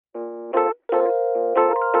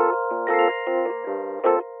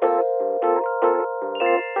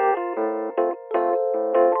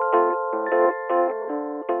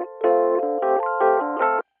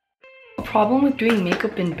problem with doing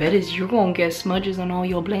makeup in bed is you're gonna get smudges on all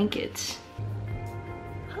your blankets.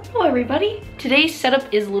 Hello everybody. Today's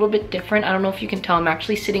setup is a little bit different. I don't know if you can tell, I'm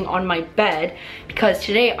actually sitting on my bed because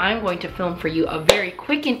today I'm going to film for you a very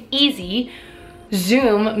quick and easy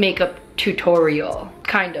Zoom makeup tutorial.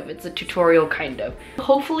 Kind of, it's a tutorial kind of.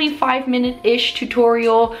 Hopefully 5-minute-ish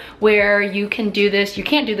tutorial where you can do this. You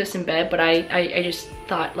can't do this in bed, but I just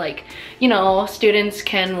thought, like, you know, students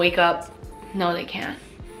can wake up. No, they can't.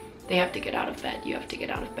 They have to get out of bed. You have to get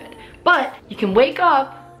out of bed. But you can wake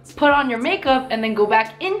up, put on your makeup, and then go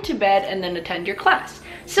back into bed and then attend your class.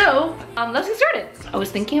 So let's get started. I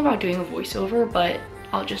was thinking about doing a voiceover, but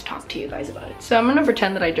I'll just talk to you guys about it. So I'm gonna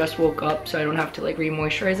pretend that I just woke up so I don't have to like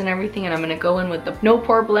re-moisturize and everything, and I'm gonna go in with the No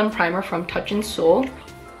Pore Blend Primer from Touch in Sol.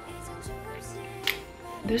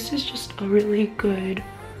 This is just a really good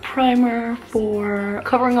primer for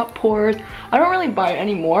covering up pores. I don't really buy it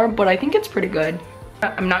anymore, but I think it's pretty good.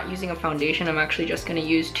 I'm not using a foundation, I'm actually just gonna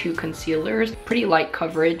use 2 concealers. Pretty light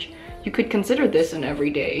coverage. You could consider this an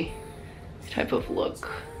everyday type of look.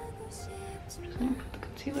 Just gonna put the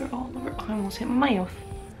concealer all over. Oh, I almost hit my mouth.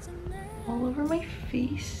 All over my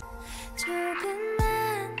face.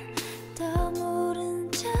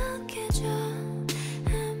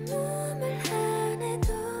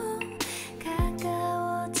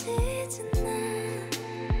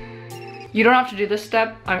 You don't have to do this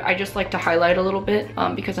step. I just like to highlight a little bit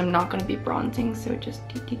because I'm not gonna be bronzing, so just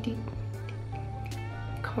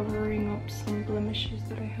covering up some blemishes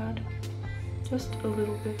that I had. Just a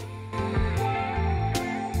little bit.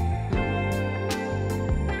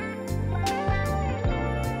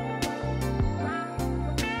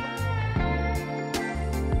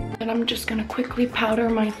 And I'm just gonna quickly powder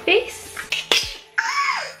my face.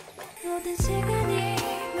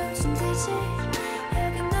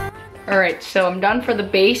 Alright, so I'm done for the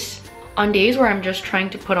base. On days where I'm just trying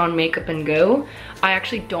to put on makeup and go, I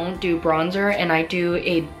actually don't do bronzer, and I do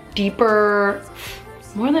a deeper,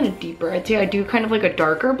 more than a deeper, I'd say I do kind of like a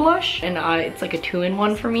darker blush, and it's like a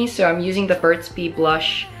 2-in-1 for me. So I'm using the Burt's Bee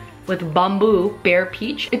blush with Bamboo Bare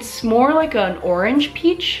Peach. It's more like an orange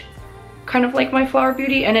peach, kind of like my Flower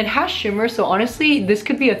Beauty, and it has shimmer, so honestly this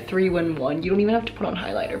could be a 3-in-1. You don't even have to put on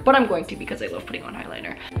highlighter, but I'm going to because I love putting on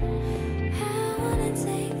highlighter.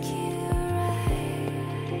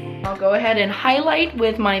 I'll go ahead and highlight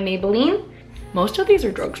with my Maybelline. Most of these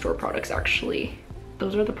are drugstore products actually.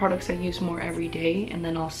 Those are the products I use more every day, and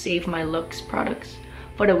then I'll save my looks products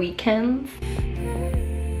for the weekends.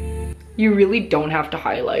 You really don't have to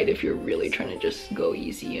highlight if you're really trying to just go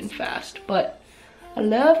easy and fast, but I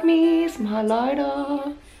love me some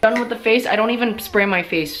highlighter. Done with the face. I don't even spray my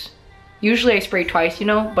face. Usually I spray twice, you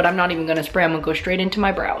know, but I'm not even gonna spray. I'm gonna go straight into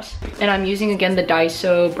my brows. And I'm using, again, the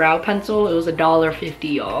Daiso brow pencil. It was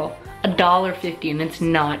 $1.50, y'all. $1.50, and it's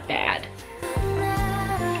not bad.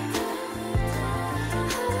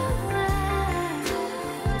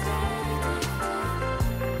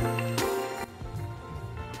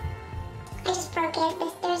 I just broke it.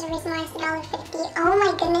 There's a reason why it's $1.50. Oh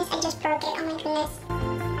my goodness, I just broke it. Oh my goodness.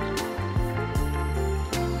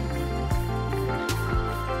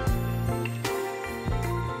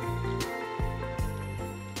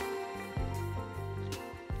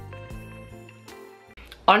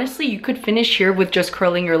 Honestly, you could finish here with just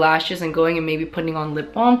curling your lashes and going and maybe putting on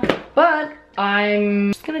lip balm, but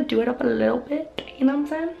I'm just gonna do it up a little bit, you know what I'm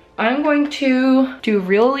saying? I'm going to do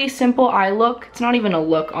really simple eye look. It's not even a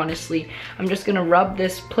look, honestly. I'm just gonna rub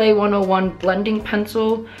this Play 101 blending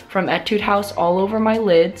pencil from Etude House all over my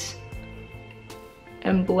lids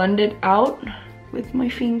and blend it out with my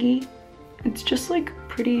fingy. It's just like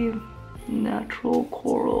pretty natural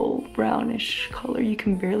coral brownish color. You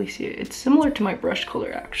can barely see it. It's similar to my brush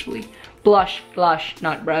color actually. Blush,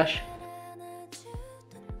 not brush.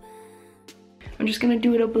 I'm just gonna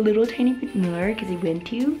do it up a little tiny bit more because I want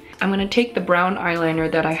to. I'm gonna take the brown eyeliner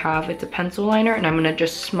that I have. It's a pencil liner, and I'm gonna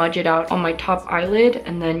just smudge it out on my top eyelid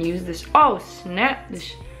and then use this, oh snap,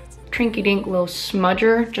 this trinky dink little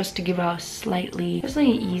smudger just to give a slightly, just like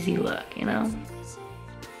an easy look, you know?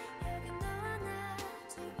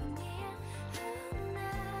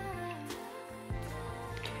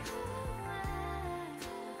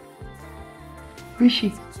 Where is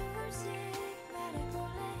she?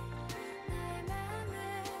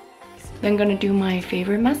 Then I'm gonna do my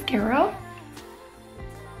favorite mascara.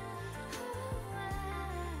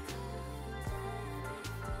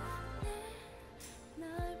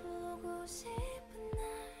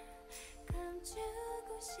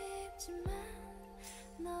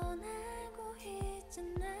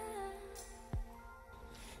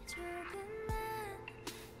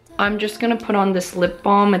 I'm just gonna put on this lip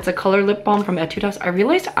balm. It's a color lip balm from Etude House. I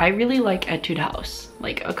realized I really like Etude House,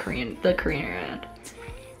 like the Korean brand.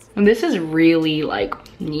 And this is really like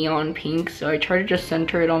neon pink, so I try to just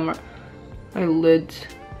center it on my lids.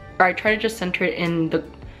 Or I try to just center it in the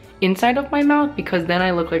inside of my mouth, because then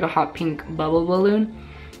I look like a hot pink bubble balloon.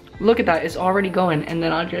 Look at that, it's already going, and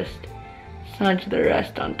then I'll just smudge the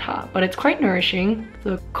rest on top. But it's quite nourishing.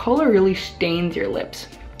 The color really stains your lips,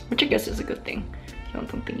 which I guess is a good thing. You want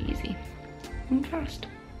something easy and fast.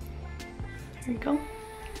 There you go. I'm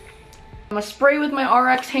gonna spray with my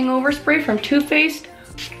RX Hangover Spray from Too Faced.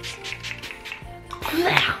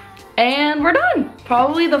 And we're done.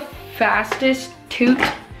 Probably the fastest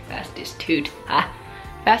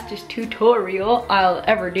tutorial I'll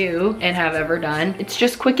ever do and have ever done. It's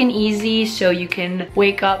just quick and easy, so you can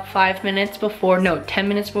wake up 10 minutes before,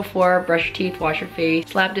 brush your teeth, wash your face,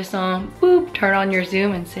 slap this on, boop, turn on your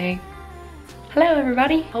Zoom and say, hello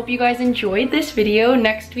everybody. Hope you guys enjoyed this video.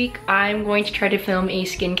 Next week, I'm going to try to film a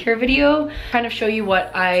skincare video, kind of show you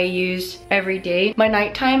what I use every day. My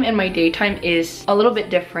nighttime and my daytime is a little bit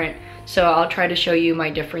different, so I'll try to show you my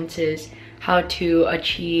differences, how to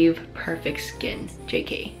achieve perfect skin.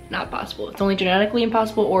 JK, not possible. It's only genetically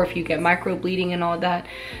impossible, or if you get microbleeding and all that.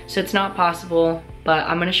 So it's not possible, but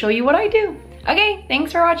I'm gonna show you what I do. Okay,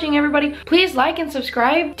 thanks for watching everybody. Please like and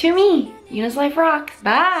subscribe to me. Yuna's Life Rocks.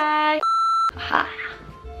 Bye. Ha!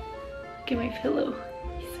 Look at my pillow.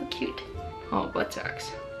 He's so cute. Oh, butt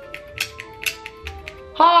sacks.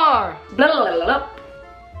 Har! Blah, blah, blah, blah.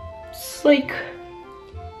 It's like,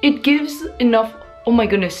 it gives enough. Oh my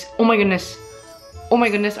goodness. Oh my goodness. Oh my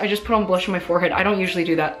goodness. I just put on blush on my forehead. I don't usually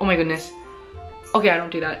do that. Oh my goodness. Okay, I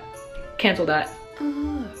don't do that. Cancel that.